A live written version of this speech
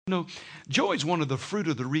No, joy is one of the fruit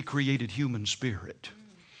of the recreated human spirit.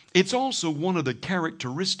 It's also one of the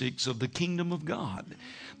characteristics of the kingdom of God.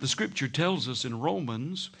 The scripture tells us in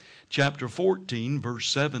Romans chapter 14, verse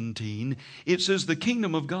 17, it says the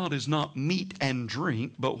kingdom of God is not meat and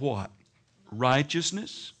drink, but what?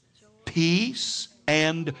 Righteousness, peace,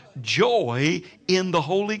 and joy in the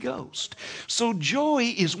Holy Ghost. So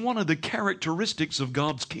joy is one of the characteristics of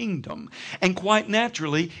God's kingdom. And quite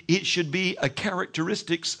naturally, it should be a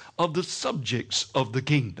characteristics of the subjects of the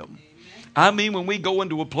kingdom. I mean, when we go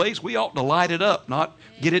into a place, we ought to light it up, not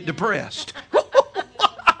get it depressed.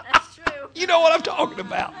 That's true. You know what I'm talking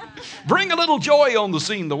about. Bring a little joy on the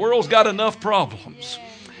scene. The world's got enough problems.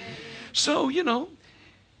 So,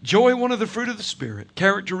 joy, one of the fruit of the Spirit,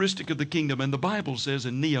 characteristic of the kingdom. And the Bible says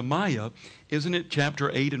in Nehemiah, isn't it, chapter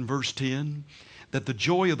 8 and verse 10, that the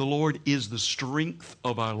joy of the Lord is the strength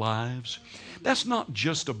of our lives. That's not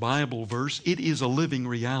just a Bible verse. It is a living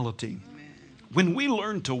reality. When we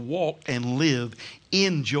learn to walk and live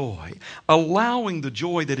in joy, allowing the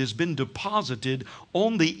joy that has been deposited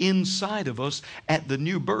on the inside of us at the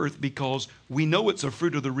new birth, because we know it's a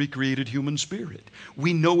fruit of the recreated human spirit.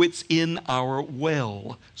 We know it's in our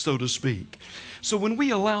well, so to speak. So when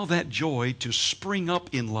we allow that joy to spring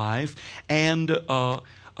up in life and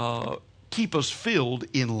keep us filled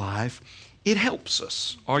in life, it helps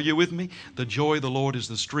us. Are you with me? The joy of the Lord is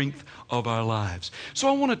the strength of our lives. So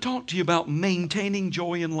I want to talk to you about maintaining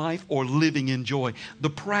joy in life or living in joy. The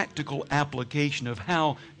practical application of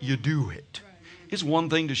how you do it. It's one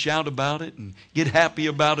thing to shout about it and get happy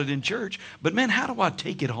about it in church. But man, how do I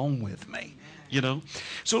take it home with me?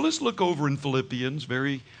 So let's look over in Philippians,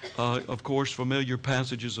 very, of course, familiar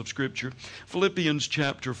passages of Scripture. Philippians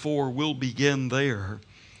chapter 4, we'll begin there.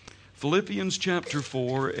 Philippians chapter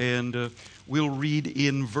 4, and we'll read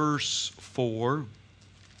in verse 4.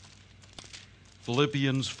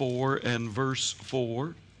 Philippians 4 and verse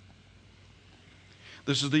 4.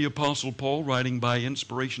 This is the Apostle Paul writing by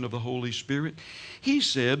inspiration of the Holy Spirit. He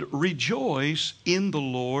said, "Rejoice in the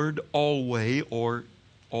Lord always," or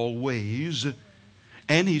always.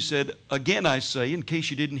 And he said, again I say, in case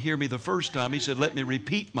you didn't hear me the first time, he said, let me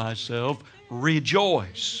repeat myself,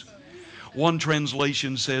 rejoice. One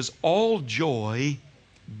translation says, all joy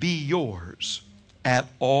be yours at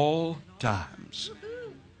all times.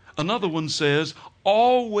 Another one says,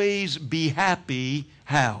 always be happy,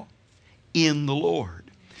 how? In the Lord.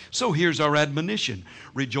 So here's our admonition.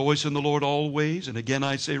 Rejoice in the Lord always. And again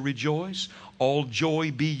I say rejoice. All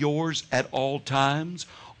joy be yours at all times.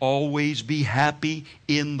 Always be happy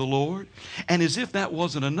in the Lord. And as if that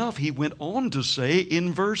wasn't enough, he went on to say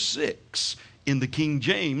in verse 6 in the King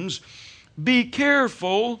James, be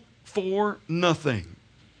careful for nothing.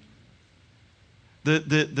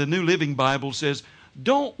 The New Living Bible says,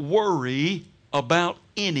 don't worry about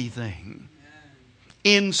anything.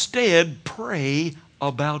 Instead, pray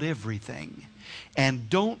about everything. And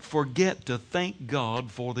don't forget to thank God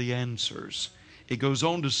for the answers. It goes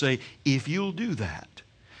on to say, if you'll do that,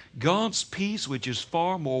 God's peace, which is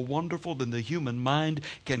far more wonderful than the human mind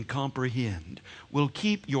can comprehend, will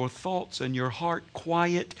keep your thoughts and your heart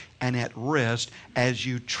quiet and at rest as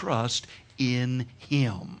you trust in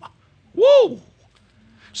Him. Whoa!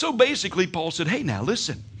 So basically, Paul said, hey, now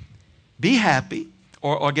listen, be happy,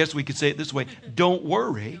 or I guess we could say it this way, don't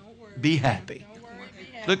worry, be happy.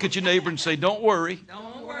 Look at your neighbor and say, don't worry,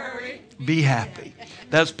 be happy.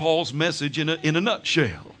 That's Paul's message in a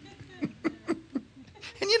nutshell.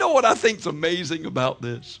 And you know what I think's amazing about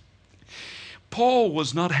this? Paul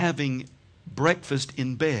was not having breakfast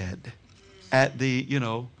in bed at the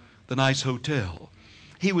nice hotel.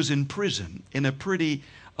 He was in prison in a pretty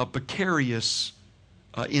precarious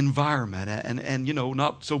environment and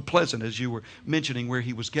not so pleasant as you were mentioning where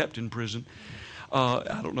he was kept in prison.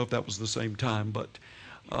 I don't know if that was the same time, but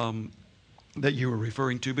that you were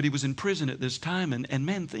referring to, but he was in prison at this time, and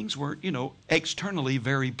man, things were, externally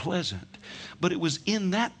very pleasant. But it was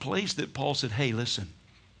in that place that Paul said, hey, listen,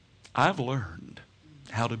 I've learned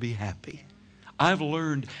how to be happy. I've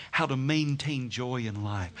learned how to maintain joy in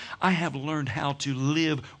life. I have learned how to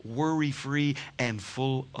live worry-free and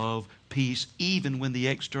full of peace, even when the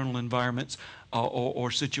external environments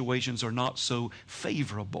or situations are not so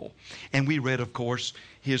favorable. And we read, of course,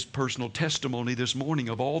 his personal testimony this morning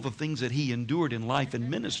of all the things that he endured in life and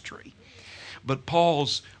ministry. But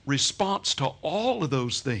Paul's response to all of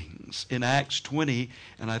those things in Acts 20,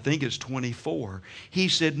 and I think it's 24, he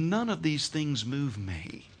said, none of these things move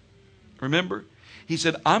me. Remember? He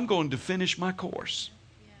said, I'm going to finish my course,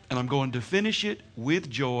 and I'm going to finish it with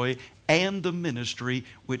joy and the ministry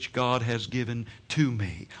which God has given to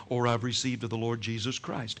me, or I've received of the Lord Jesus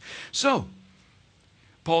Christ. So,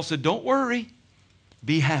 Paul said, don't worry,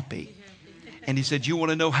 be happy. And he said, you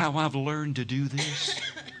want to know how I've learned to do this?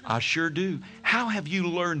 I sure do. How have you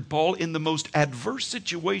learned, Paul, in the most adverse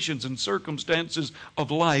situations and circumstances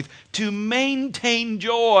of life to maintain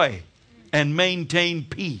joy and maintain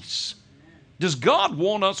peace? Does God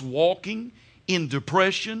want us walking in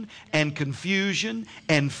depression and confusion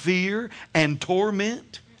and fear and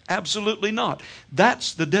torment? Absolutely not.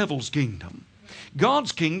 That's the devil's kingdom.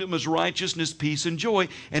 God's kingdom is righteousness, peace, and joy.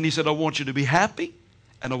 And he said, I want you to be happy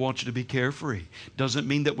and I want you to be carefree. Doesn't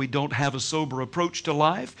mean that we don't have a sober approach to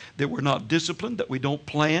life, that we're not disciplined, that we don't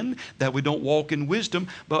plan, that we don't walk in wisdom,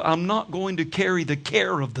 but I'm not going to carry the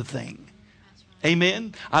care of the thing.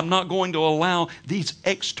 Amen? I'm not going to allow these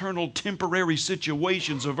external temporary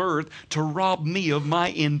situations of earth to rob me of my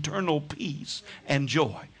internal peace and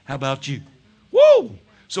joy. How about you? Whoa!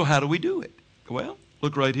 So how do we do it? Well,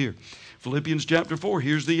 look right here. Philippians chapter 4,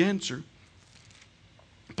 here's the answer.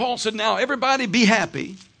 Paul said, now everybody be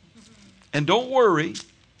happy and don't worry.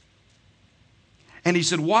 And he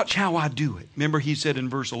said, watch how I do it. Remember he said in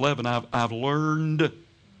verse 11, I've learned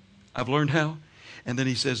how? And then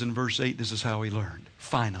he says in verse 8, this is how he learned.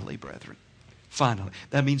 Finally, brethren. Finally.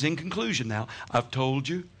 That means in conclusion now, I've told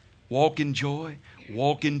you, walk in joy,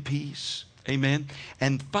 walk in peace. Amen.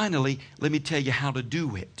 And finally, let me tell you how to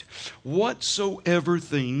do it. Whatsoever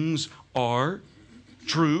things are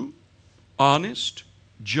true, honest,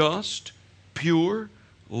 just, pure,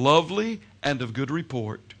 lovely, and of good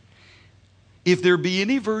report. If there be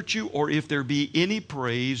any virtue or if there be any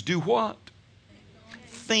praise, do what?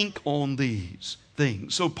 Think on these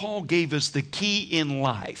things. So Paul gave us the key in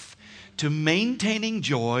life to maintaining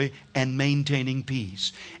joy and maintaining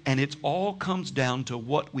peace. And it all comes down to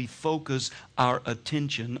what we focus our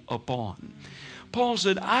attention upon. Paul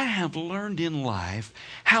said, I have learned in life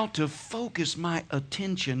how to focus my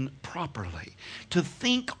attention properly, to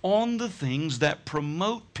think on the things that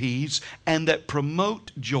promote peace and that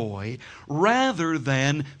promote joy, rather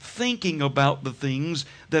than thinking about the things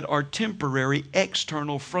that are temporary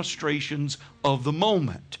external frustrations of the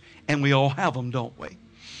moment. And we all have them, don't we?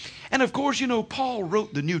 And of course, you know, Paul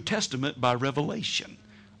wrote the New Testament by revelation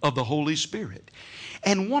of the Holy Spirit.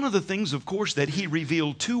 And one of the things, of course, that he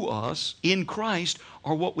revealed to us in Christ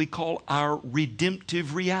are what we call our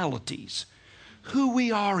redemptive realities. Who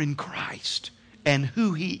we are in Christ and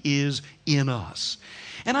who he is in us.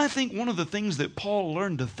 And I think one of the things that Paul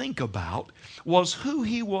learned to think about was who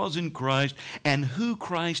he was in Christ and who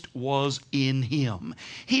Christ was in him.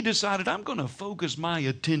 He decided, I'm going to focus my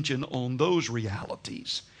attention on those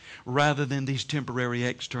realities rather than these temporary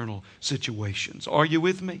external situations. Are you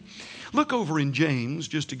with me? Look over in James,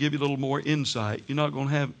 just to give you a little more insight. You're not going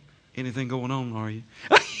to have anything going on, are you?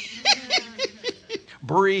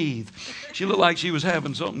 Breathe. She looked like she was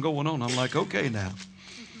having something going on. I'm like, okay now.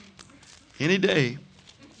 Any day.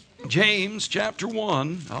 James chapter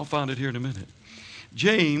 1. I'll find it here in a minute.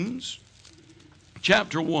 James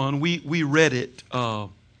chapter 1. We read it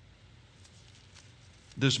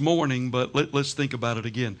this morning, but let's think about it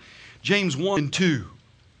again. James 1 and 2.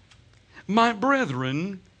 My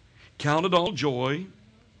brethren, count it all joy.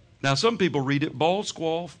 Now some people read it, ball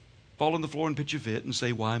squall, fall on the floor and pitch a fit and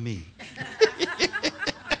say, why me?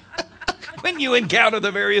 When you encounter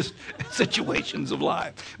the various situations of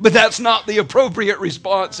life. But that's not the appropriate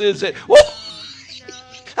response, is it? Well,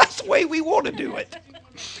 that's the way we want to do it.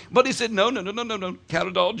 But he said, no. Count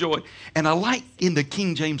it all joy. And I like, in the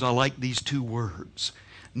King James, I like these two words.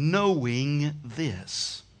 Knowing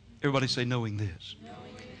this. Everybody say knowing this.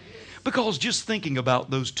 Because just thinking about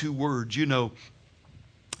those two words, you know,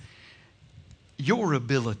 your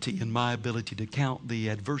ability and my ability to count the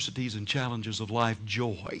adversities and challenges of life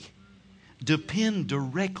joy depend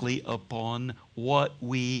directly upon what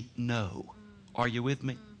we know. Are you with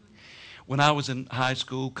me? When I was in high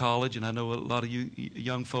school, college, and I know a lot of you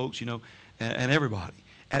young folks, you know, and everybody,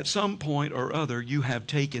 at some point or other, you have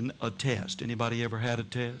taken a test. Anybody ever had a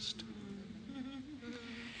test?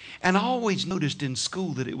 And I always noticed in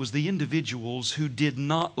school that it was the individuals who did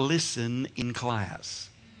not listen in class,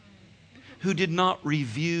 who did not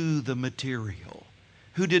review the material,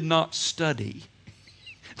 who did not study,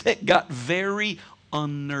 that got very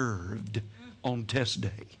unnerved on test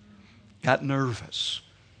day, got nervous.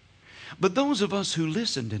 But those of us who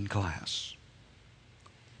listened in class,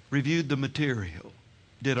 reviewed the material,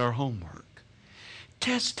 did our homework,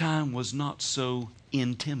 test time was not so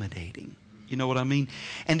intimidating. You know what I mean?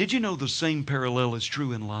 And did you know the same parallel is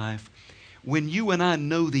true in life? When you and I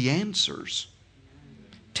know the answers,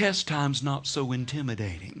 test time's not so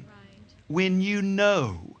intimidating. When you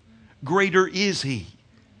know, greater is he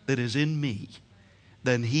that is in me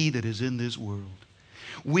than he that is in this world.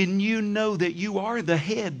 When you know that you are the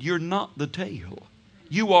head, you're not the tail.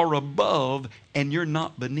 You are above and you're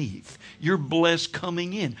not beneath. You're blessed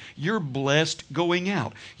coming in. You're blessed going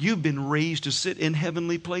out. You've been raised to sit in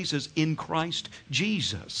heavenly places in Christ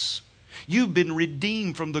Jesus. You've been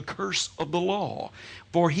redeemed from the curse of the law,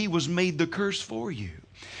 for He was made the curse for you.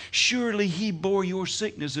 Surely He bore your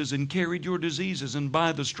sicknesses and carried your diseases, and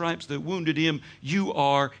by the stripes that wounded Him, you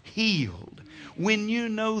are healed. When you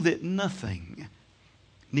know that nothing,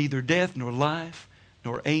 neither death nor life,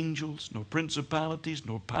 nor angels, nor principalities,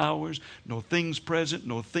 nor powers, nor things present,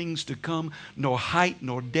 nor things to come, nor height,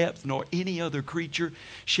 nor depth, nor any other creature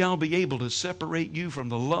shall be able to separate you from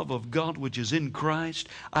the love of God which is in Christ.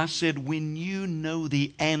 I said, when you know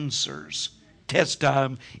the answers, test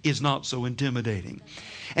time is not so intimidating.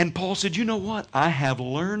 And Paul said, you know what? I have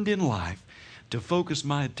learned in life to focus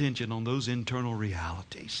my attention on those internal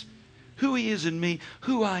realities. Who He is in me,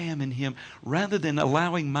 who I am in Him, rather than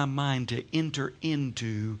allowing my mind to enter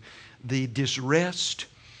into the disrest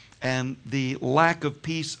and the lack of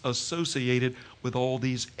peace associated with all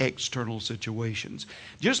these external situations.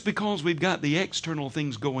 Just because we've got the external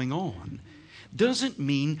things going on doesn't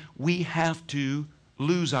mean we have to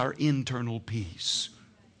lose our internal peace.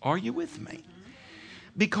 Are you with me?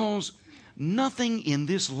 Because nothing in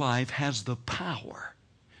this life has the power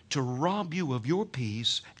to rob you of your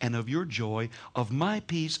peace and of your joy, of my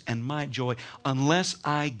peace and my joy, unless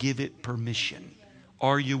I give it permission.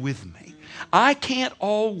 Are you with me? I can't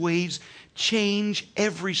always change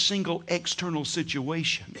every single external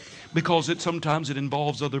situation because sometimes it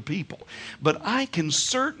involves other people. But I can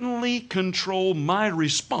certainly control my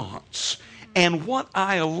response and what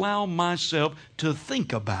I allow myself to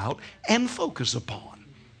think about and focus upon.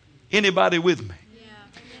 Anybody with me?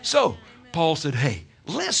 So, Paul said, hey,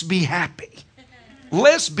 let's be happy.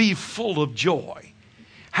 Let's be full of joy.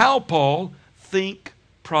 How, Paul? Think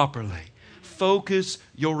properly. Focus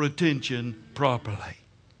your attention properly.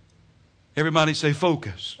 Everybody say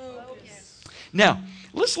focus. Focus. Now,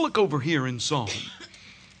 let's look over here in Psalm.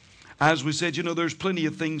 As we said, there's plenty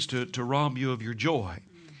of things to rob you of your joy.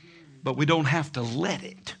 But we don't have to let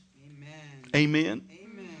it. Amen. Amen.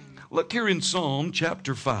 Look here in Psalm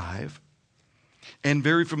chapter 5. And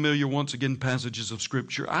very familiar, once again, passages of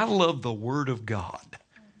Scripture. I love the Word of God.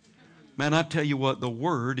 Man, I tell you what, the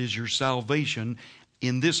Word is your salvation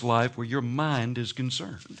in this life where your mind is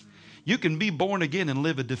concerned. You can be born again and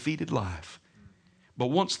live a defeated life. But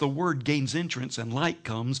once the Word gains entrance and light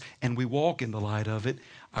comes and we walk in the light of it,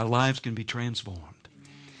 our lives can be transformed.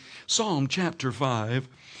 Psalm chapter 5,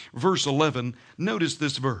 verse 11, notice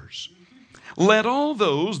this verse. Let all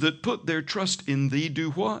those that put their trust in Thee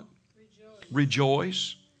do what?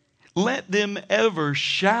 Rejoice. Let them ever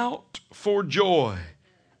shout for joy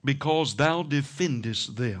because Thou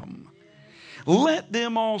defendest them. Let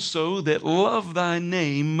them also that love Thy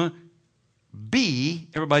name be,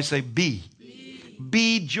 everybody say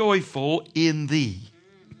be joyful in Thee.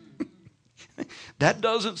 That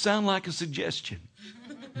doesn't sound like a suggestion.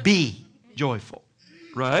 Be joyful,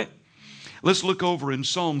 right? Let's look over in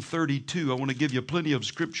Psalm 32. I want to give you plenty of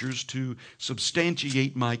scriptures to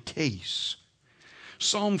substantiate my case.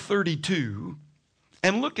 Psalm 32,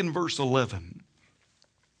 and look in verse 11.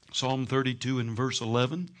 Psalm 32 and verse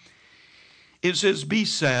 11. It says, be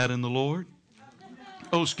sad in the Lord.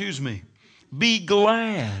 Be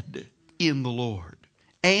glad in the Lord,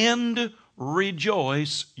 and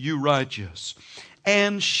rejoice, you righteous,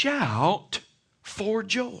 and shout for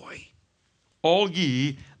joy, all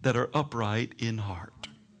ye that are upright in heart.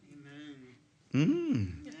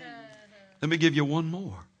 Let me give you one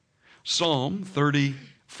more. Psalm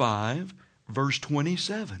 35, verse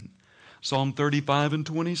 27. Psalm 35 and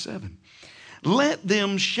 27. Let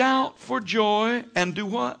them shout for joy and do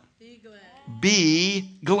what? Be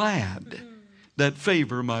glad that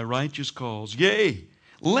favor my righteous cause. Yea,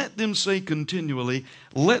 let them say continually,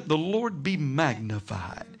 let the Lord be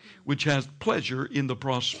magnified, which has pleasure in the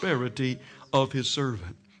prosperity of His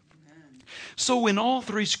servant. So in all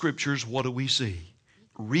three scriptures, what do we see?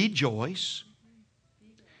 Rejoice,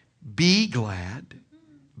 be glad,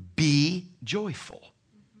 be joyful.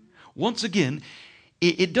 Once again,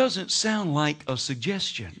 it doesn't sound like a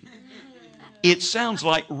suggestion. It sounds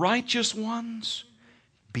like righteous ones,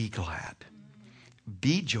 be glad,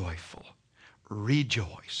 be joyful,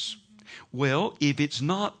 rejoice. Well, if it's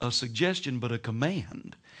not a suggestion but a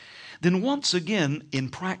command, then once again, in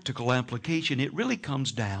practical application, it really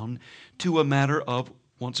comes down to a matter of,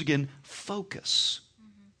 once again, focus.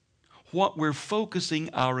 What we're focusing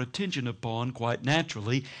our attention upon, quite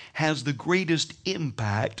naturally, has the greatest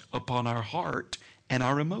impact upon our heart and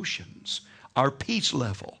our emotions, our peace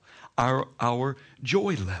level, our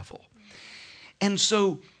joy level. And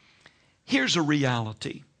so here's a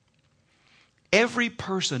reality. Every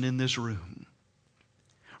person in this room,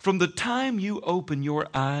 from the time you open your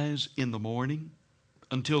eyes in the morning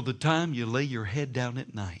until the time you lay your head down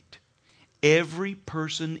at night, every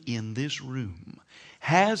person in this room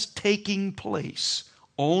has taking place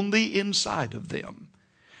on the inside of them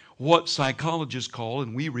what psychologists call,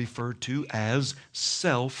 and we refer to as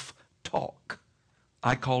self-talk.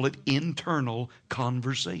 I call it internal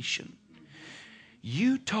conversation.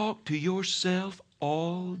 You talk to yourself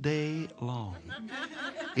all day long.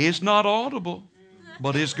 It's not audible,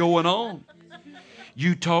 but it's going on.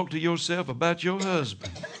 You talk to yourself about your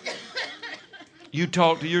husband. You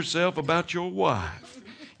talk to yourself about your wife,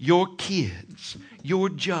 your kids, your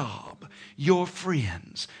job, your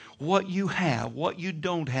friends, what you have, what you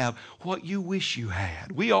don't have, what you wish you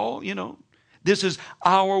had. We all, this is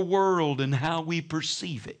our world and how we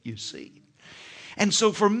perceive it, you see. And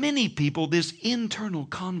so for many people, this internal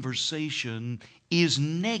conversation is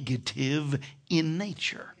negative in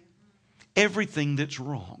nature. Everything that's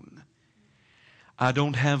wrong. I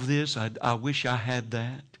don't have this. I wish I had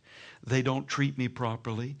that. They don't treat me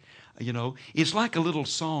properly. It's like a little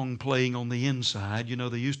song playing on the inside.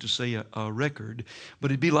 They used to say a record,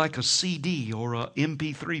 but it'd be like a CD or a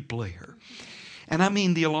MP3 player. And I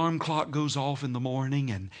mean, the alarm clock goes off in the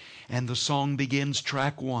morning and the song begins,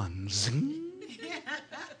 track 1. Zing.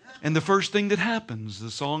 And the first thing that happens,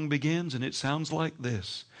 the song begins and it sounds like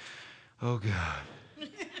this. Oh God,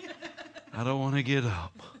 I don't want to get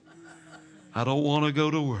up. I don't want to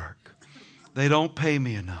go to work. They don't pay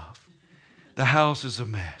me enough. The house is a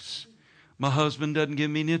mess. My husband doesn't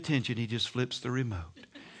give me any attention. He just flips the remote.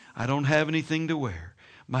 I don't have anything to wear.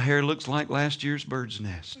 My hair looks like last year's bird's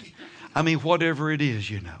nest. I mean, whatever it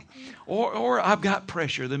is, Or I've got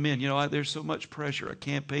pressure. The men, there's so much pressure. I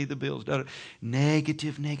can't pay the bills.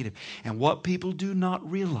 Negative. And what people do not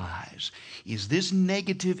realize is this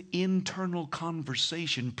negative internal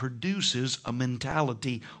conversation produces a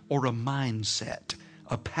mentality or a mindset,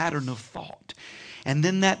 a pattern of thought. And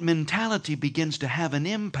then that mentality begins to have an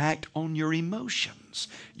impact on your emotions,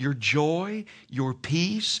 your joy, your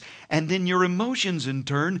peace, and then your emotions in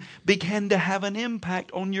turn begin to have an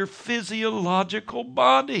impact on your physiological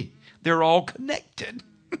body. They're all connected.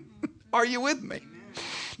 Are you with me?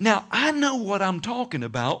 Now, I know what I'm talking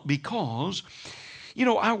about because,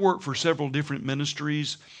 I work for several different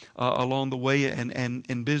ministries along the way and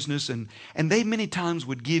in business, and they many times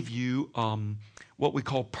would give you what we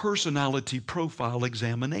call personality profile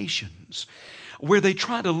examinations, where they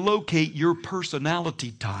try to locate your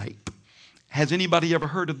personality type. Has anybody ever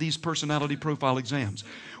heard of these personality profile exams?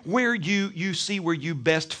 Where you see where you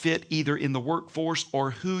best fit either in the workforce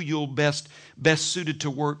or who you'll best suited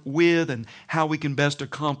to work with and how we can best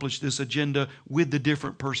accomplish this agenda with the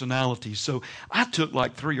different personalities. So I took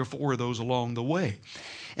like 3 or 4 of those along the way.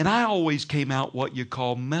 And I always came out what you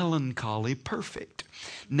call melancholy perfect.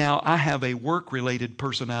 Now, I have a work-related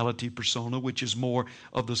personality persona, which is more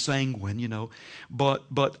of the sanguine, but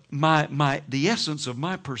the essence of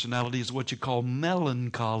my personality is what you call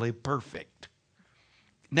melancholy perfect.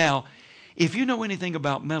 Now, if you know anything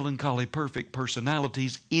about melancholy perfect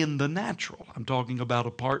personalities in the natural, I'm talking about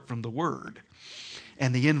apart from the Word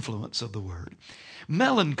and the influence of the Word,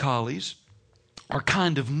 melancholies are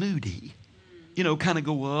kind of moody. Kind of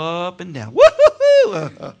go up and down.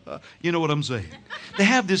 Woo-hoo-hoo! You know what I'm saying? They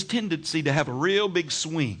have this tendency to have a real big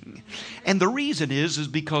swing. And the reason is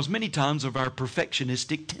because many times of our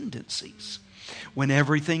perfectionistic tendencies. When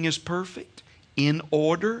everything is perfect, in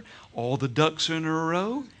order, all the ducks are in a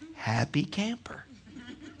row, happy camper.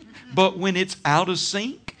 But when it's out of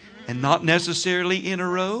sync and not necessarily in a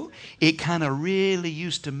row, it kind of really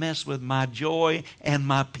used to mess with my joy and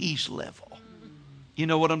my peace level. You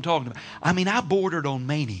know what I'm talking about? I mean, I bordered on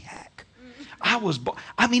maniac.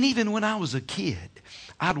 Even when I was a kid,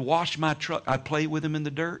 I'd wash my truck. I'd play with them in the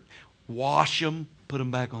dirt, wash them, put them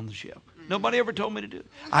back on the shelf. Nobody ever told me to do it.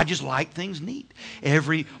 I just like things neat.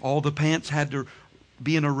 All the pants had to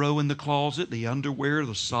be in a row in the closet, the underwear,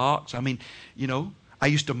 the socks. I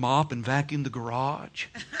used to mop and vacuum the garage.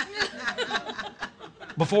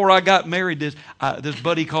 Before I got married, this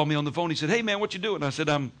buddy called me on the phone. He said, "Hey, man, what you doing?" I said,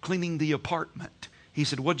 "I'm cleaning the apartment." He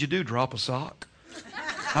said, "What'd you do, drop a sock?"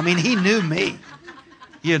 He knew me,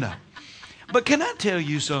 But can I tell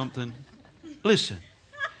you something? Listen,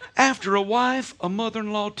 after a wife, a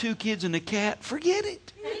mother-in-law, 2 kids, and a cat, forget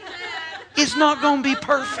it. It's not going to be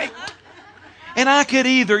perfect. And I could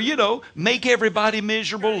either, make everybody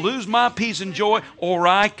miserable, lose my peace and joy, or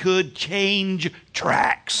I could change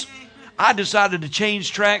tracks. I decided to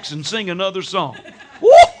change tracks and sing another song.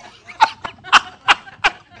 Woo!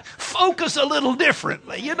 focus a little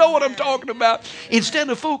differently. You know what I'm talking about? Instead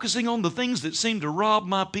of focusing on the things that seem to rob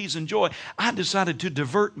my peace and joy, I decided to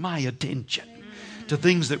divert my attention to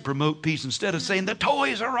things that promote peace. Instead of saying the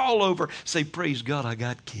toys are all over, say, praise God, I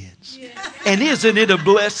got kids. And isn't it a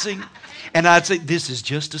blessing? And I'd say, this is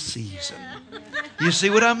just a season. You see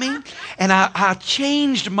what I mean? And I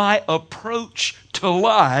changed my approach to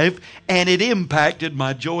life, and it impacted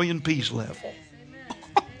my joy and peace level.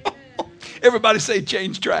 Everybody say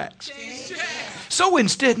change tracks. So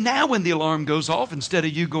instead, now when the alarm goes off, instead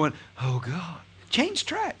of you going, oh God, change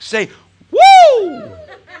tracks. Say, woo!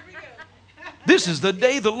 This is the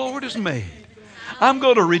day the Lord has made. I'm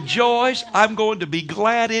going to rejoice. I'm going to be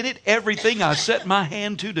glad in it. Everything I set my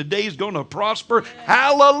hand to today is going to prosper.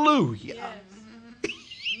 Hallelujah.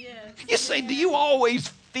 You say, do you always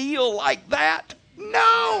feel like that?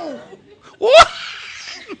 No. What?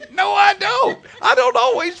 No, I don't. I don't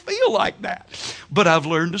always feel like that. But I've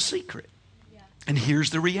learned a secret. And here's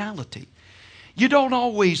the reality. You don't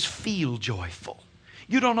always feel joyful.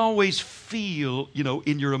 You don't always feel,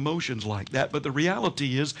 in your emotions like that. But the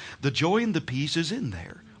reality is the joy and the peace is in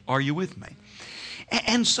there. Are you with me?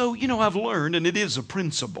 And so, I've learned, and it is a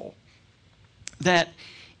principle, that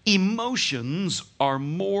emotions are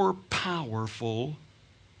more powerful.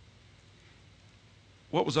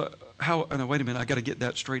 What was that? No, wait a minute. I got to get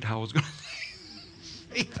that straight how I was going to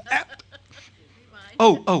say that.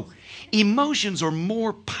 Emotions are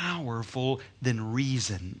more powerful than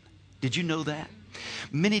reason. Did you know that?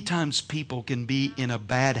 Many times people can be in a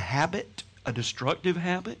bad habit, a destructive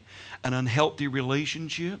habit, an unhealthy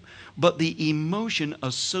relationship, but the emotion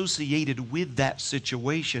associated with that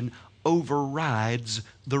situation overrides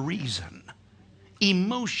the reason.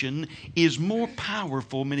 Emotion is more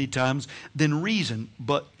powerful many times than reason,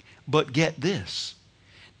 but get this.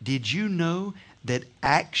 Did you know that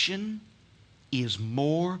action is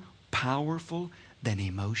more powerful than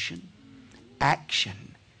emotion?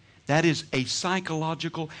 Action. That is a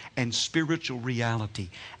psychological and spiritual reality.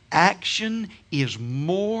 Action is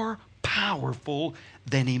more powerful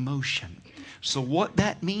than emotion. So what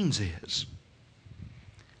that means is,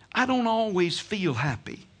 I don't always feel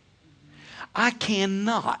happy. I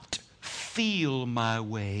cannot feel my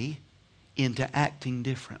way into acting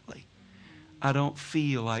differently. I don't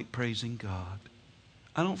feel like praising God.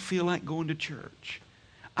 I don't feel like going to church.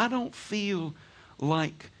 I don't feel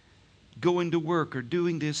like going to work or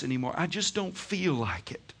doing this anymore. I just don't feel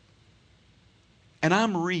like it. And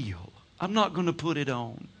I'm real. I'm not going to put it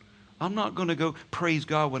on. I'm not going to go praise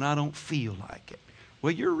God when I don't feel like it.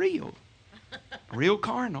 Well, you're real. Real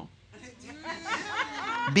carnal.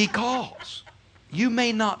 Because you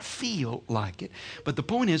may not feel like it. But the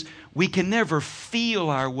point is, we can never feel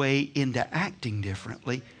our way into acting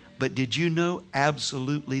differently. But did you know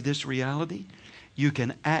absolutely this reality? You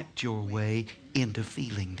can act your way into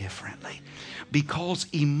feeling differently. Because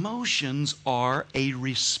emotions are a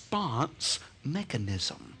response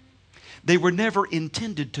mechanism. They were never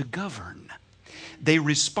intended to govern. They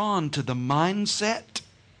respond to the mindset,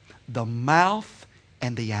 the mouth,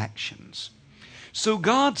 and the actions. So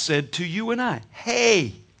God said to you and I,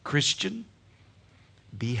 hey, Christian,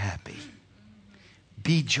 be happy.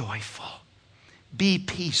 Be joyful. Be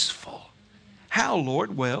peaceful. How,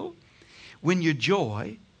 Lord? Well, when your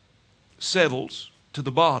joy settles to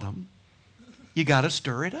the bottom, you got to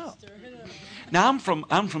stir it up. Now,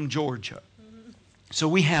 I'm from Georgia. So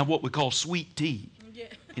we have what we call sweet tea.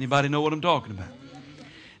 Anybody know what I'm talking about?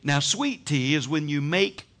 Now, sweet tea is when you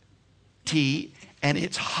make tea and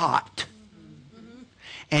it's hot.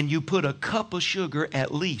 And you put a cup of sugar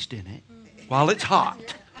at least in it while it's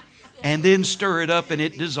hot. And then stir it up and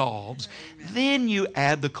it dissolves. Then you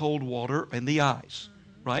add the cold water and the ice.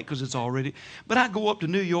 Right? Because it's already... But I go up to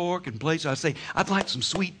New York and places, I say, I'd like some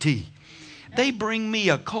sweet tea. They bring me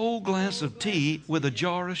a cold glass of tea with a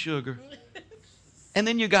jar of sugar. And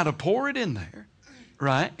then you got to pour it in there.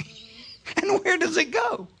 Right? And where does it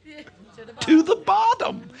go? To the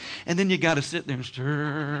bottom. And then you got to sit there and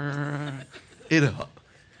stir it up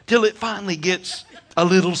till it finally gets a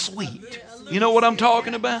little sweet. You know what I'm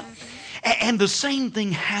talking about? And the same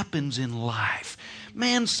thing happens in life.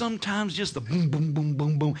 Man, sometimes just the boom, boom, boom,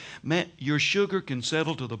 boom, boom. Man, your sugar can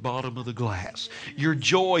settle to the bottom of the glass. Your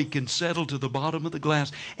joy can settle to the bottom of the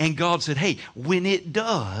glass. And God said, hey, when it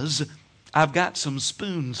does, I've got some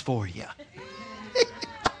spoons for you.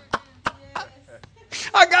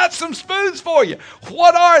 I got some spoons for you.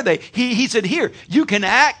 What are they? He said, here, you can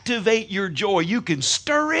activate your joy. You can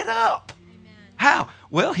stir it up. Amen. How?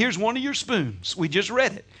 Well, here's one of your spoons. We just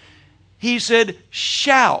read it. He said,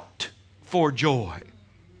 shout for joy.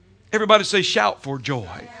 Everybody say shout for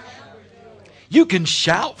joy. You can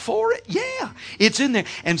shout for it. Yeah, it's in there.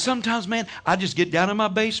 And sometimes, man, I just get down in my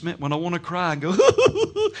basement when I want to cry and go,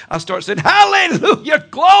 I start saying, hallelujah,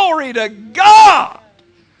 glory to God.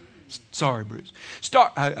 Sorry, Bruce.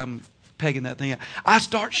 I'm pegging that thing out. I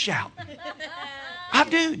start shouting. I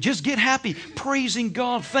do. Just get happy, praising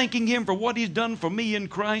God, thanking Him for what He's done for me in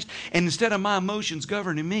Christ. And instead of my emotions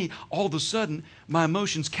governing me, all of a sudden, my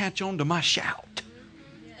emotions catch on to my shout.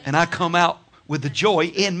 And I come out with the joy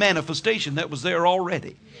in manifestation that was there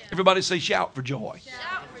already. Everybody say shout for joy.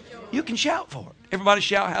 Shout for joy. You can shout for it. Everybody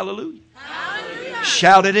shout hallelujah. Hallelujah.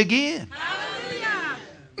 Shout it again. Hallelujah.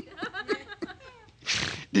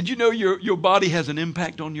 Did you know your body has an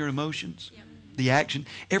impact on your emotions? The action.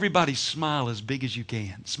 Everybody smile as big as you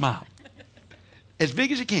can. Smile. As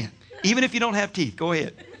big as you can. Even if you don't have teeth. Go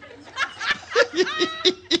ahead.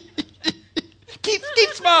 keep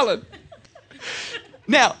smiling.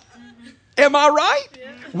 Now, am I right?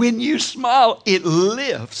 When you smile, it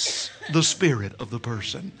lifts the spirit of the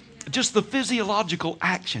person. Just the physiological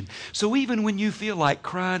action. So even when you feel like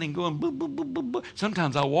crying and going, boo, boo, boo, boo, boo,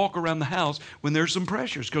 sometimes I walk around the house when there's some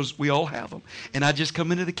pressures, because we all have them. And I just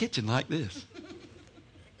come into the kitchen like this.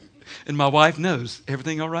 And my wife knows,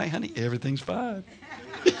 everything all right, honey? Everything's fine.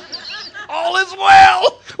 All is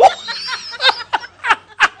well.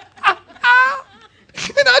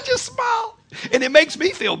 And I just smile. And it makes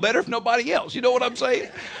me feel better if nobody else. You know what I'm saying?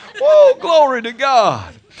 Oh, glory to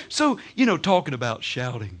God. So, talking about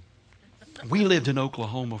shouting. We lived in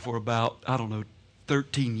Oklahoma for about,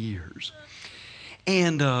 13 years.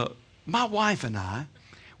 And my wife and I,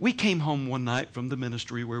 we came home one night from the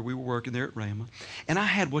ministry where we were working there at Rhema, and I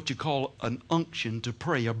had what you call an unction to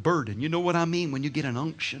pray, a burden. You know what I mean when you get an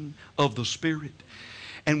unction of the Spirit?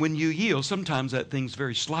 And when you yield, sometimes that thing's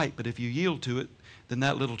very slight, but if you yield to it, then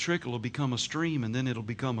that little trickle will become a stream, and then it'll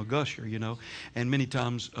become a gusher, And many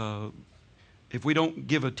times, if we don't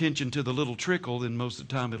give attention to the little trickle, then most of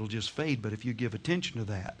the time it'll just fade. But if you give attention to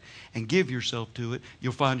that and give yourself to it,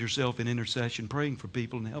 you'll find yourself in intercession praying for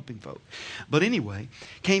people and helping folk. But anyway,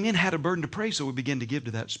 came in, had a burden to pray, so we began to give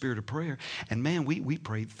to that spirit of prayer. And man, we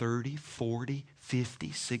prayed 30, 40,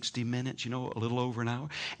 50, 60 minutes, a little over an hour.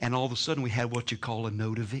 And all of a sudden we had what you call a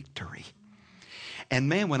note of victory. And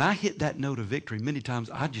man, when I hit that note of victory, many times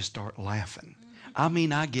I just start laughing. I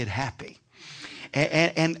mean, I get happy.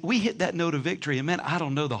 And we hit that note of victory, and man, I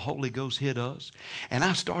don't know, the Holy Ghost hit us. And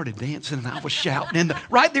I started dancing, and I was shouting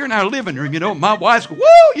right there in our living room, my wife's go,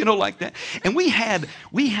 woo, like that. And we had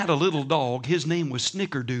a little dog. His name was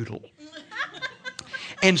Snickerdoodle.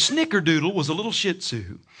 And Snickerdoodle was a little Shih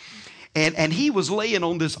Tzu. And he was laying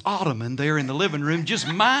on this ottoman there in the living room, just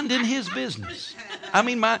minding his business.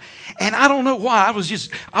 And I don't know why.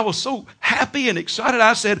 I was so happy and excited.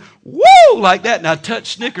 I said, woo, like that. And I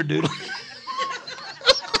touched Snickerdoodle.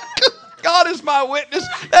 God is my witness.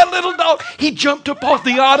 That little dog, he jumped up off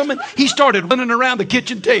the ottoman. He started running around the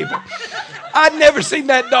kitchen table. I'd never seen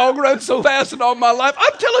that dog run so fast in all my life.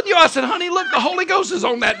 I'm telling you, I said, honey, look, the Holy Ghost is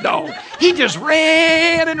on that dog. He just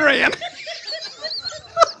ran and ran.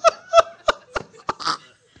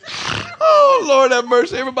 Oh, Lord have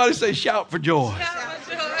mercy. Everybody say shout for joy. Shout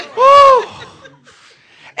for joy. Woo.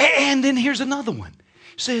 And then here's another one.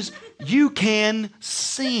 It says, you can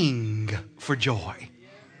sing for joy.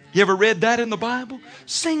 You ever read that in the Bible?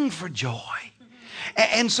 Sing for joy.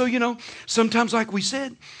 And so, sometimes like we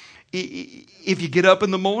said, if you get up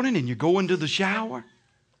in the morning and you go into the shower,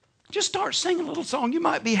 just start singing a little song. You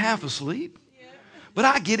might be half asleep. But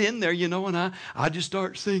I get in there, and I just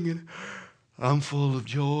start singing. I'm full of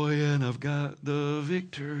joy and I've got the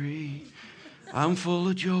victory. I'm full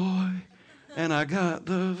of joy and I got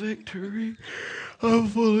the victory. I'm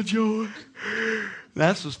full of joy.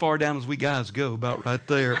 That's as far down as we guys go, about right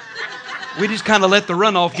there. We just kind of let the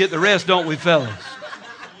runoff get the rest, don't we, fellas?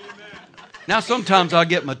 Now, sometimes I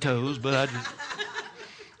get my toes, but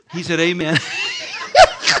he said, amen.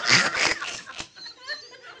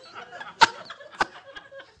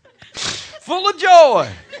 Full of joy.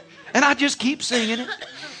 And I just keep singing it.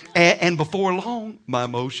 And before long, my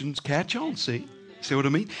emotions catch on, see what I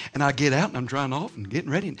mean? And I get out and I'm drying off and getting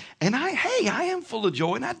ready. And I am full of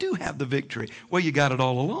joy and I do have the victory. Well, you got it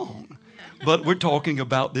all along. But we're talking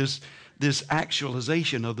about this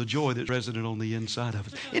actualization of the joy that's resident on the inside of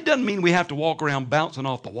us. It doesn't mean we have to walk around bouncing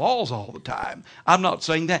off the walls all the time. I'm not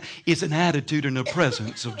saying that. It's an attitude and a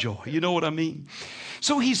presence of joy. You know what I mean?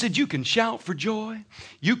 So he said, you can shout for joy.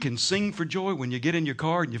 You can sing for joy when you get in your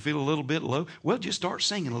car and you feel a little bit low. Well, just start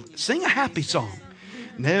singing. Sing a happy song.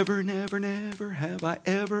 Never, never, never have I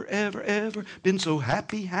ever, ever, ever been so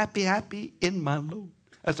happy, happy, happy in my Lord.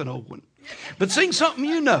 That's an old one. But sing something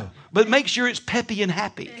you know. But make sure it's peppy and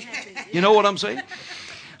happy. You know what I'm saying?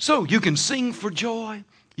 So you can sing for joy.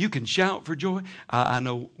 You can shout for joy. I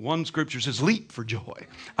know one scripture says leap for joy.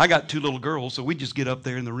 I got 2 little girls, so we just get up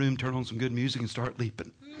there in the room, turn on some good music, and start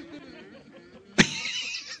leaping.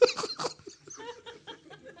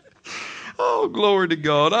 Oh, glory to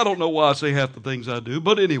God. I don't know why I say half the things I do,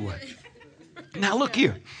 but anyway. Now look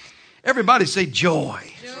here. Everybody say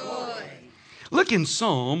joy. Joy. Look in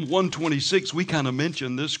Psalm 126. We kind of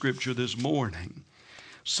mentioned this scripture this morning.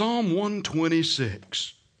 Psalm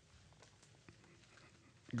 126.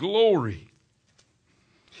 Glory.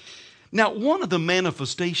 Now, one of the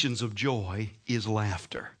manifestations of joy is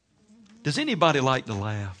laughter. Does anybody like to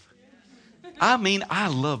laugh? I mean, I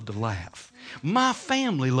love to laugh. My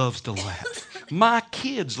family loves to laugh. My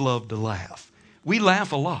kids love to laugh. We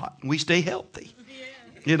laugh a lot. We stay healthy,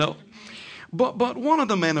 you know. But one of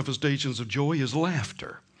the manifestations of joy is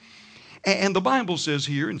laughter. And the Bible says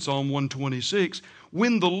here in Psalm 126,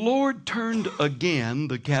 when the Lord turned again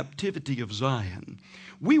the captivity of Zion,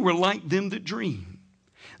 we were like them that dream.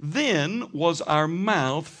 Then was our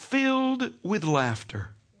mouth filled with laughter,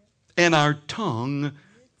 and our tongue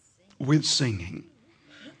with singing.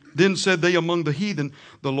 Then said they among the heathen,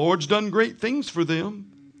 the Lord's done great things for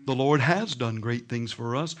them. The Lord has done great things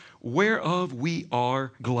for us, whereof we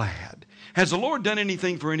are glad. Has the Lord done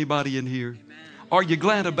anything for anybody in here? Amen. Are you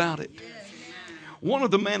glad about it? Yes. One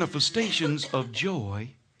of the manifestations of joy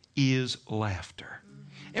is laughter.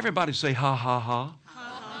 Everybody say ha ha ha.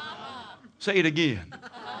 Say it again.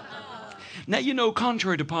 Now, you know,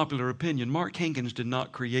 contrary to popular opinion, Mark Hankins did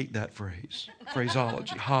not create that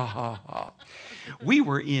phraseology. Ha, ha, ha. We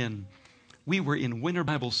were in Winter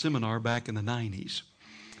Bible Seminar back in the 90s.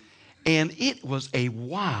 And it was a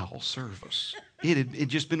wow service. It had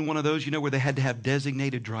just been one of those, you know, where they had to have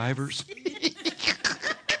designated drivers.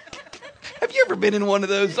 Have you ever been in one of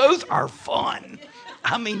those? Those are fun.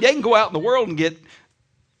 I mean, they can go out in the world and get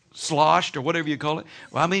sloshed or whatever you call it.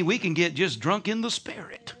 Well, I mean, we can get just drunk in the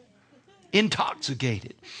spirit,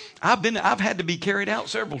 intoxicated. I've had to be carried out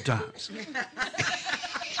several times.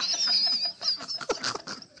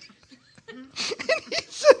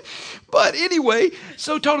 But anyway,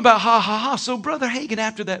 so talking about ha ha ha. So Brother Hagin,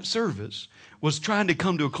 after that service, was trying to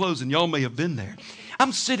come to a close, and y'all may have been there.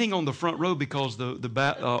 I'm sitting on the front row because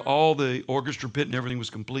all the orchestra pit and everything was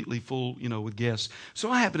completely full, you know, with guests.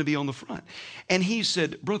 So I happened to be on the front, and he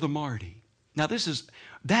said, "Brother Marty." Now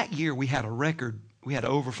that year we had a record. We had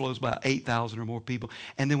overflows by 8,000 or more people,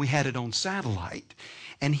 and then we had it on satellite.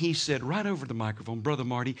 And he said right over the microphone, "Brother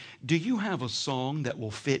Marty, do you have a song that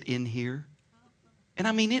will fit in here?" And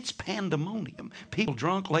I mean, it's pandemonium. People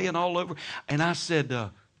drunk, laying all over. And I said, "No,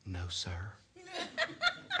 sir."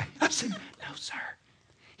 I said, "No, sir."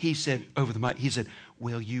 He said, over the mic, he said,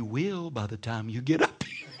 "Well, you will by the time you get up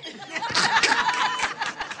here."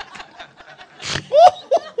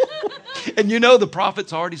 And you know, the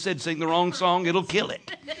prophet's already said, sing the wrong song, it'll kill it.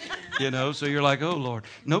 You know, so you're like, oh, Lord,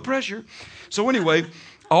 no pressure. So anyway,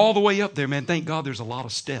 all the way up there, man, thank God there's a lot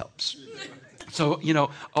of steps. So, you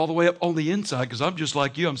know, all the way up on the inside, because I'm just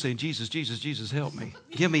like you, I'm saying, Jesus, Jesus, Jesus, help me.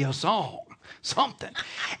 Give me a song, something.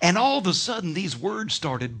 And all of a sudden, these words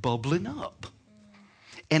started bubbling up.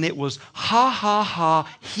 And it was, ha, ha, ha,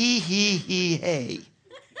 he, hey.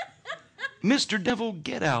 Mr. Devil,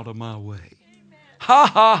 get out of my way. Ha,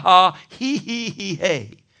 ha, ha, he,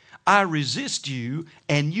 hey. I resist you,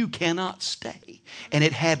 and you cannot stay. And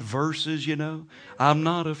it had verses, you know. I'm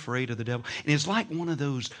not afraid of the devil. And it's like one of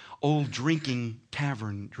those old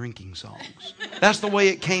tavern drinking songs. That's the way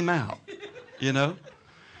it came out, you know.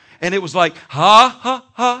 And it was like, ha, ha,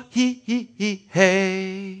 ha, he,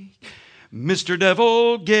 hey. Mr.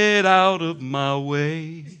 Devil, get out of my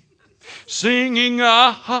way. Singing,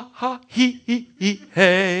 ah, ha, ha, he,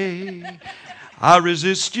 hey. I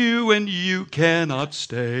resist you and you cannot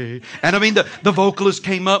stay. And I mean, the vocalist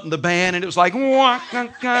came up in the band and it was like,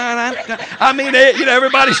 I mean, you know,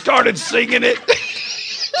 everybody started singing it.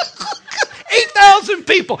 8,000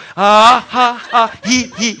 people. Ah, ha, ha, he,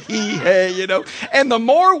 hey, you know. And the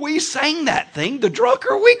more we sang that thing, the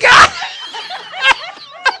drunker we got.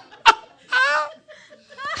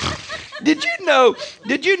 Did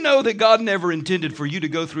you know that God never intended for you to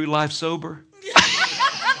go through life sober?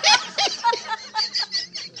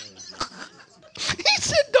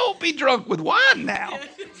 Be drunk with wine now,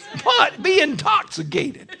 but be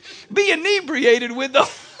intoxicated, be inebriated with the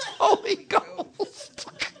Holy Ghost.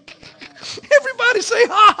 Everybody say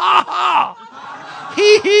ha ha ha,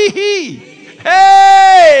 he,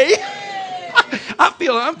 hey. I'm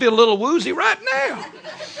feeling a little woozy right now.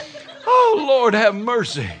 Oh, Lord, have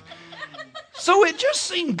mercy. So it just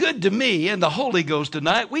seemed good to me and the Holy Ghost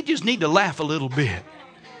tonight. We just need to laugh a little bit.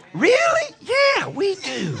 Really? Yeah, we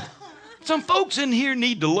do. Some folks in here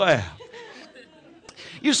need to laugh.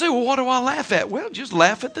 You say, well, what do I laugh at? Well, just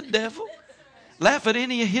laugh at the devil. Laugh at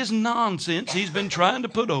any of his nonsense he's been trying to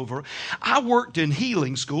put over. I worked in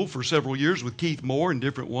healing school for several years with Keith Moore and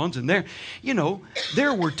different ones. And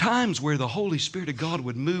there were times where the Holy Spirit of God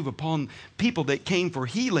would move upon people that came for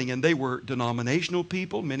healing. And they were denominational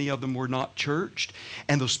people. Many of them were not churched.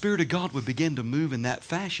 And the Spirit of God would begin to move in that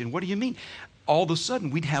fashion. What do you mean? All of a sudden,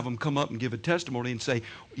 we'd have them come up and give a testimony and say,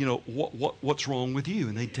 what's wrong with you?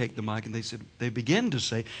 And they'd take the mic and they begin to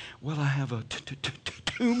say, well, I have a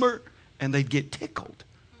tumor. And they'd get tickled.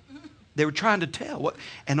 They were trying to tell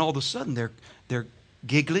and all of a sudden they're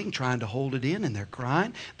giggling, trying to hold it in, and they're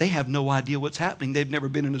crying. They have no idea what's happening. They've never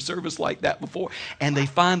been in a service like that before. And they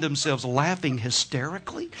find themselves laughing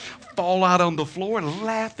hysterically, fall out on the floor,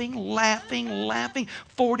 laughing,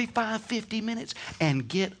 45, 50 minutes, and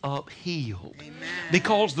get up healed. Amen.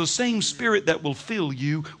 Because the same Spirit that will fill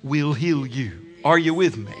you will heal you. Are you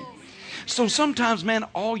with me? So sometimes, man,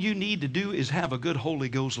 all you need to do is have a good Holy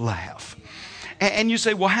Ghost laugh. And you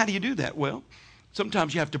say, well, how do you do that? Well,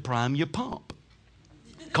 sometimes you have to prime your pump.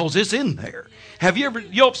 Because it's in there.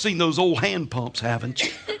 Y'all seen those old hand pumps, haven't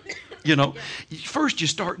you? First you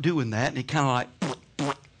start doing that and it kind of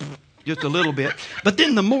like, just a little bit. But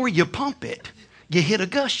then the more you pump it, you hit a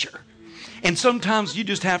gusher. And sometimes you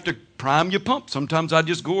just have to prime your pump. Sometimes I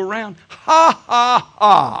just go around, ha,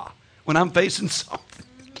 ha, when I'm facing something.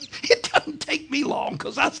 It doesn't take me long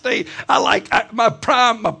because my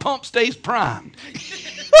pump stays primed.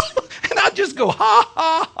 And I just go, ha,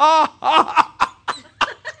 ha, ha, ha.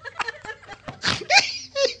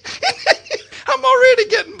 I'm already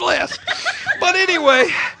getting blessed. But anyway,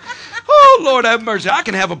 oh, Lord have mercy. I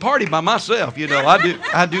can have a party by myself,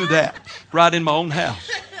 I do that right in my own house.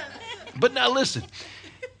 But now listen,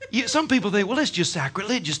 some people think, well, it's just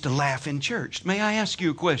sacrilegious to laugh in church. May I ask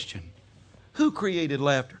you a question? Who created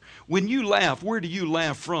laughter? When you laugh, where do you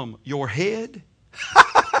laugh from? Your head?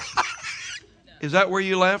 Is that where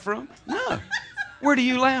you laugh from? No. Where do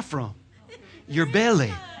you laugh from? Your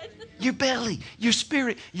belly. Your belly, your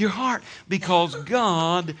spirit, your heart. Because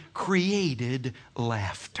God created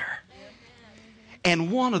laughter.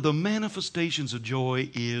 And one of the manifestations of joy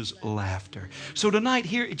is laughter. So tonight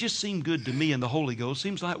here, it just seemed good to me and the Holy Ghost.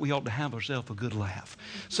 Seems like we ought to have ourselves a good laugh.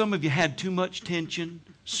 Some of you had too much tension,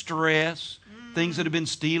 stress, things that have been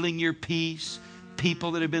stealing your peace,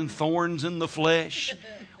 people that have been thorns in the flesh.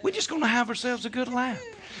 We're just going to have ourselves a good laugh.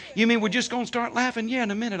 You mean we're just going to start laughing? Yeah, in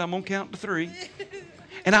a minute I'm going to count to 3.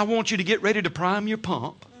 And I want you to get ready to prime your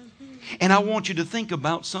pump. And I want you to think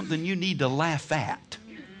about something you need to laugh at.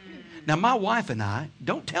 Now, my wife and I,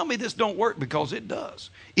 don't tell me this don't work, because it does.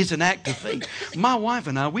 It's an act of faith. My wife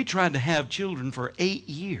and I, we tried to have children for 8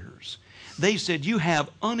 years. They said, you have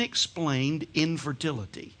unexplained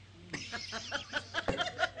infertility.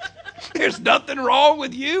 There's nothing wrong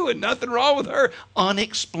with you and nothing wrong with her.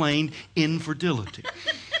 Unexplained infertility.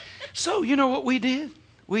 So, you know what we did?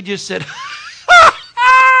 We just said,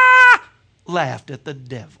 laughed at the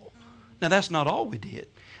devil. Now, that's not all we did,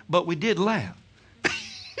 but we did laugh.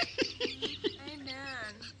 Amen.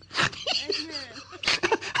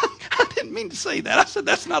 I didn't mean to say that. I said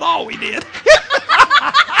that's not all we did.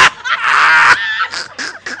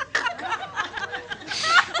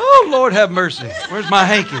 Oh, Lord have mercy. Where's my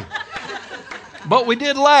hanky? But we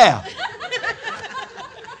did laugh.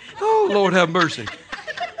 Oh, Lord have mercy.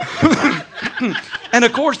 And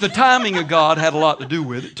of course, the timing of God had a lot to do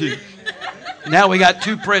with it, too. Now we got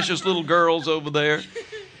 2 precious little girls over there.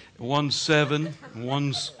 One's 7,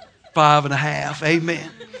 one's 5.5.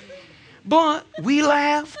 Amen. But we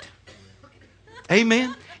laughed.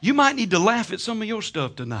 Amen. You might need to laugh at some of your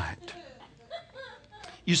stuff tonight.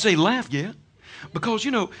 You say, laugh, yeah. Because,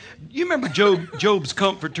 you remember Job's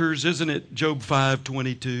comforters, isn't it? Job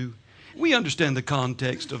 5:22. We understand the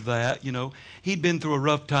context of that. He'd been through a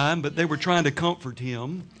rough time, but they were trying to comfort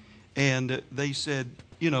him. And they said,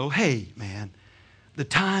 hey, man, the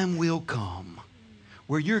time will come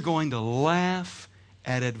where you're going to laugh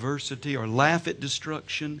at adversity or laugh at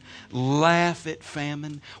destruction, laugh at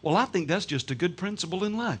famine. Well, I think that's just a good principle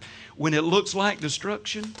in life. When it looks like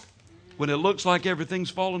destruction, when it looks like everything's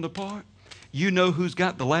falling apart, you know who's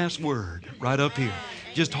got the last word right up here.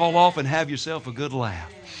 Just haul off and have yourself a good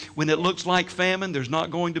laugh. When it looks like famine, there's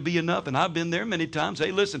not going to be enough. And I've been there many times.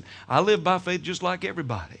 Hey, listen, I live by faith just like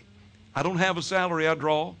everybody. I don't have a salary I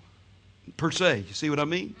draw per se. You see what I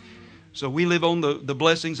mean? So we live on the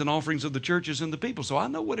blessings and offerings of the churches and the people. So I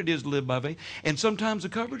know what it is to live by faith. And sometimes the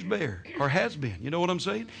cupboard's bare, or has been. You know what I'm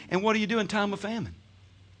saying? And what do you do in time of famine?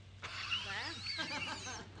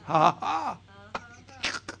 Ha ha.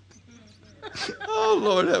 Oh,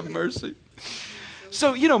 Lord have mercy.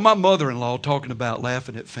 So, you know, my mother-in-law talking about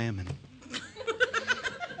laughing at famine.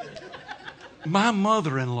 My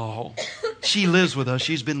mother-in-law, she lives with us.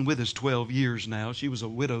 She's been with us 12 years now. She was a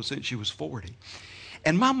widow since she was 40.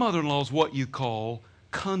 And my mother-in-law is what you call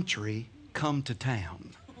country come to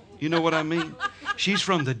town. You know what I mean? She's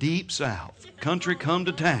from the deep south. Country come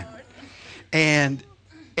to town. And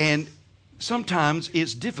sometimes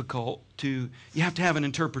it's difficult you have to have an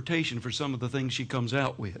interpretation for some of the things she comes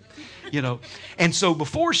out with, you know. And so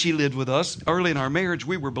before she lived with us, early in our marriage,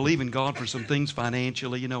 we were believing God for some things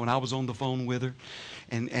financially, you know, and I was on the phone with her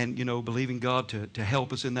and you know, believing God to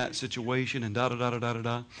help us in that situation and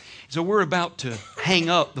da-da-da-da-da-da. So we're about to hang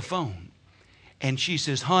up the phone. And she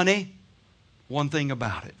says, honey, one thing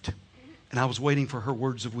about it. And I was waiting for her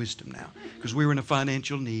words of wisdom now because we were in a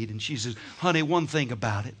financial need. And she says, honey, one thing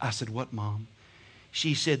about it. I said, what, Mom?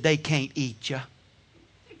 She said, they can't eat you.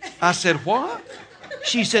 I said, what?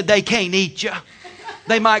 She said, they can't eat you.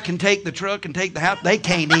 They might can take the truck and take the house. They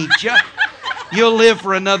can't eat you. You'll live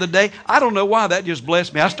for another day. I don't know why that just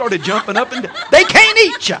blessed me. I started jumping up and down. They can't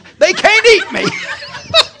eat you. They can't eat me.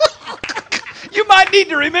 You might need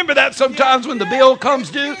to remember that sometimes when the bill comes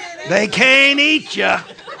due. They can't eat you.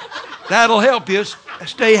 That'll help you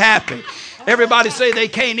stay happy. Everybody say they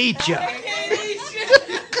can't eat you.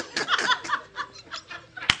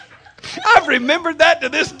 I've remembered that to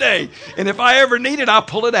this day. And if I ever need it, I'll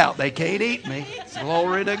pull it out. They can't eat me.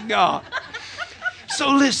 Glory to God. So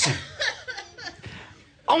listen.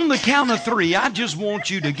 On the count of 3, I just want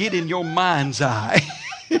you to get in your mind's eye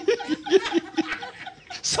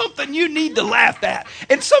something you need to laugh at.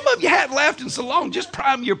 And some of you hadn't laughed in so long, just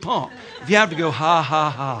prime your pump. If you have to go, ha, ha,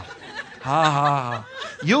 ha, ha, ha, ha,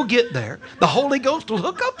 you'll get there. The Holy Ghost will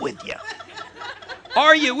hook up with you.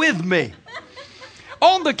 Are you with me?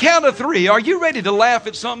 On the count of 3, are you ready to laugh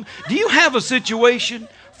at something? Do you have a situation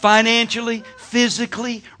financially,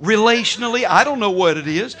 physically, relationally? I don't know what it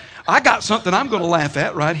is. I got something I'm going to laugh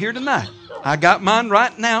at right here tonight. I got mine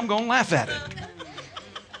right now. I'm going to laugh at it.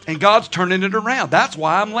 And God's turning it around. That's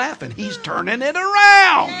why I'm laughing. He's turning it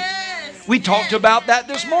around. Yes. We talked about that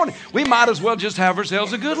this morning. We might as well just have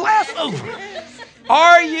ourselves a good laugh over it.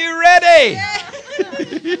 Are you ready?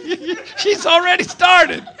 She's already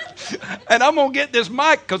started. And I'm going to get this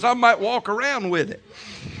mic because I might walk around with it.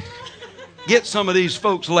 Get some of these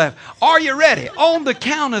folks laugh. Are you ready? On the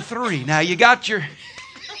count of 3. Now you got your...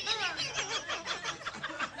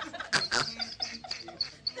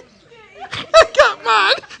 I got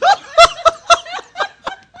mine.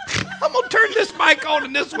 I'm going to turn this mic on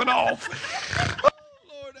and this one off. Oh,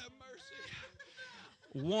 Lord have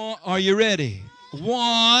mercy. One, are you ready?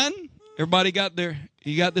 1. Everybody got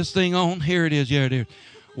you got this thing on? Here it is. Yeah, it is.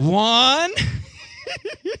 1.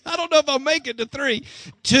 I don't know if I'll make it to 3.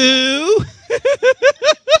 2.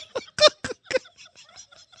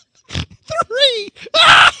 3.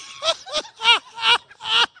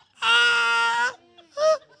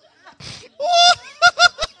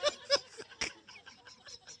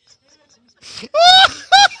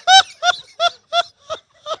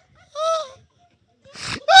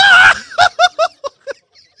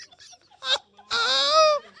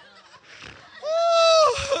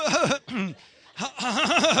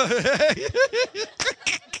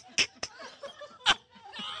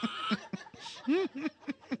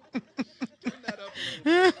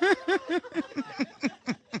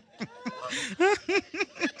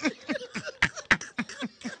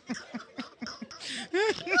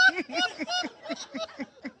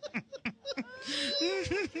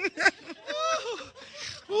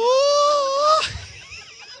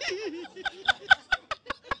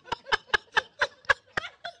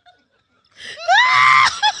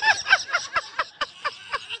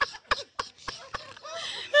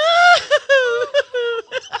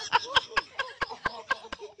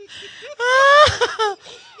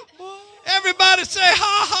 Everybody say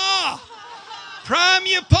ha ha. Prime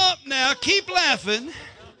your pump now. Keep laughing.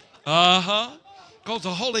 Uh-huh. Because the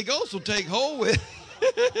Holy Ghost will take hold with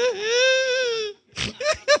it.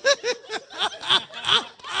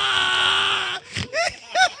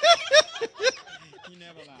 You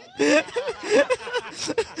never lie. That's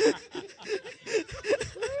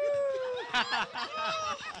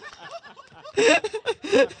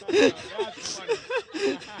funny.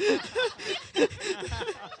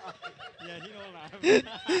 Yeah, he don't laugh.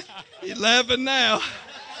 He's laughing now.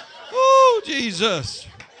 Oh, Jesus.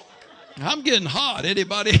 I'm getting hot.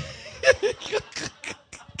 Anybody?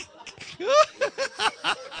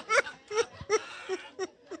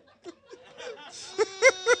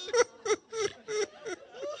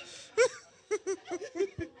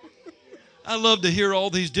 I love to hear all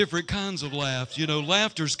these different kinds of laughs. You know,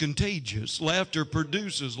 laughter's contagious. Laughter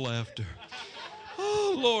produces laughter.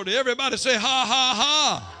 Oh, Lord, everybody say ha, ha,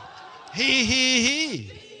 ha. He,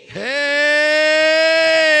 he.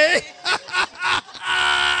 Hey!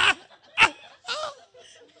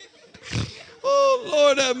 Oh,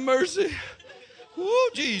 Lord, have mercy. Oh,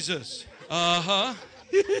 Jesus. Uh-huh.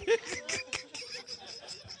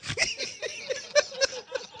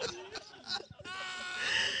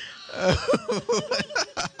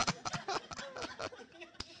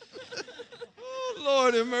 Oh,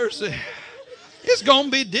 Lord have mercy. It's going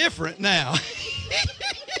to be different now.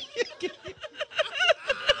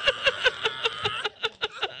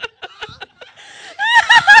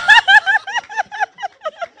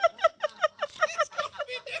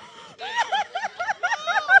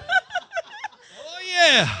 Oh,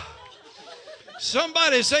 yeah.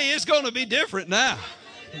 Somebody say it's going to be different now.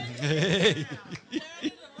 Hey.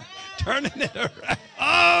 Turning it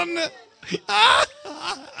around.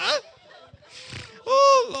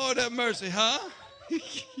 Oh, Lord have mercy, huh?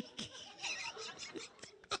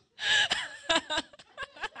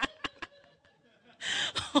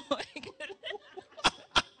 Oh my goodness.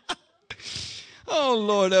 Oh,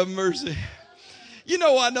 Lord have mercy. You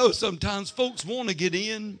know, I know sometimes folks want to get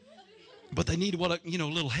in, but they need a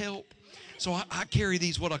little help. So I carry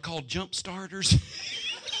these what I call jump starters.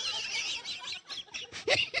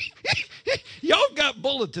 Y'all got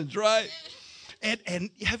bulletins, right? And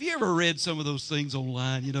have you ever read some of those things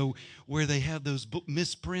online, you know, where they have those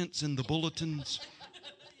misprints in the bulletins?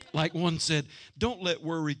 Like one said, don't let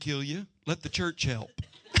worry kill you. Let the church help.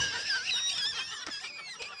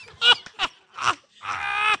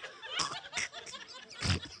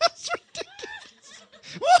 That's ridiculous.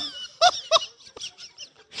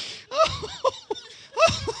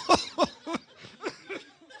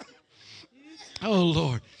 Oh,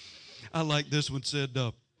 Lord. I like this one said,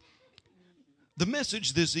 the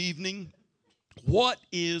message this evening, what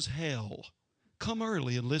is hell? Come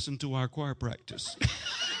early and listen to our choir practice.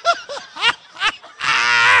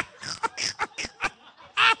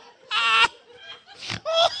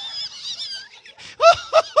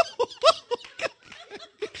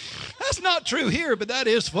 That's not true here, but that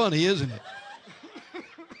is funny, isn't it?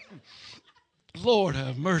 Lord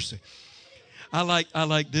have mercy. I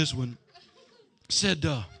like this one. Said,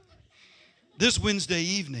 this Wednesday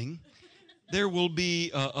evening, there will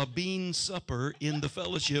be a bean supper in the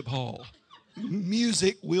fellowship hall.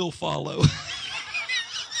 Music will follow.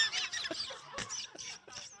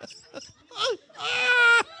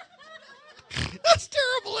 That's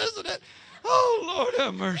terrible, isn't it? Oh, Lord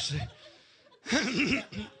have mercy.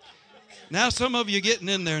 Now some of you are getting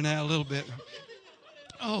in there now a little bit.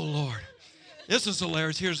 Oh, Lord. This is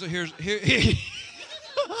hilarious. Here.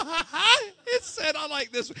 It said, I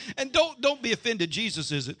like this one. And don't be offended.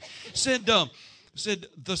 Jesus isn't. Said the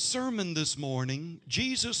sermon this morning,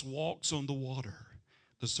 Jesus walks on the water.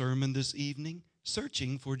 The sermon this evening,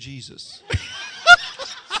 searching for Jesus.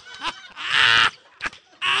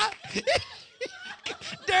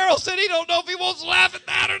 Daryl said he don't know if he wants to laugh at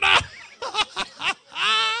that or not.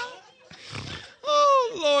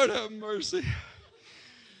 Oh, Lord have mercy.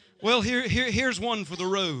 Well, here's one for the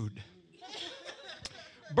road.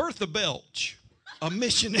 Bertha Belch, a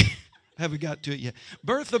missionary. Haven't got to it yet.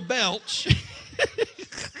 Bertha Belch,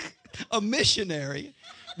 a missionary,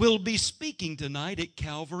 will be speaking tonight at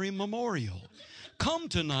Calvary Memorial. Come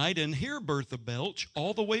tonight and hear Bertha Belch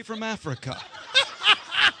all the way from Africa.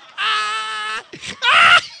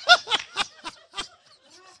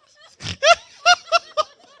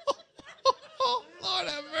 Lord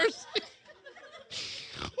have mercy.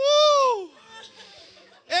 Woo.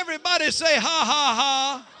 Everybody say ha ha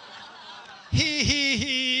ha. He he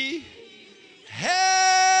he. Hey.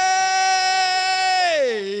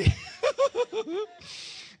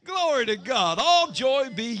 Glory to God. All joy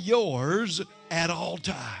be yours at all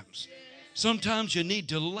times. Sometimes you need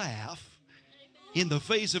to laugh in the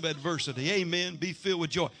face of adversity. Amen. Be filled with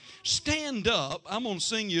joy. Stand up. I'm going to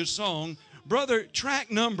sing you a song. Brother,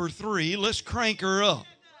 track number 3. Let's crank her up.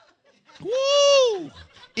 Woo!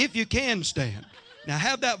 If you can stand. Now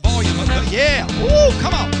have that volume up. Yeah. Woo!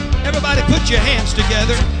 Come on. Everybody put your hands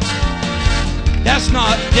together. That's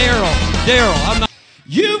not Daryl. I'm not.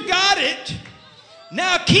 You got it.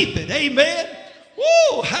 Now keep it. Amen.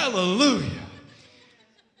 Woo! Hallelujah.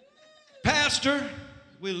 Pastor,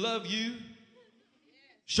 we love you.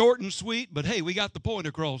 Short and sweet, but hey, we got the point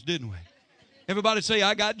across, didn't we? Everybody say,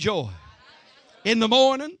 I got joy. In the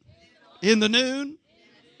morning, in the noon,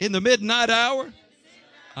 in the midnight hour,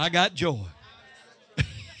 I got joy.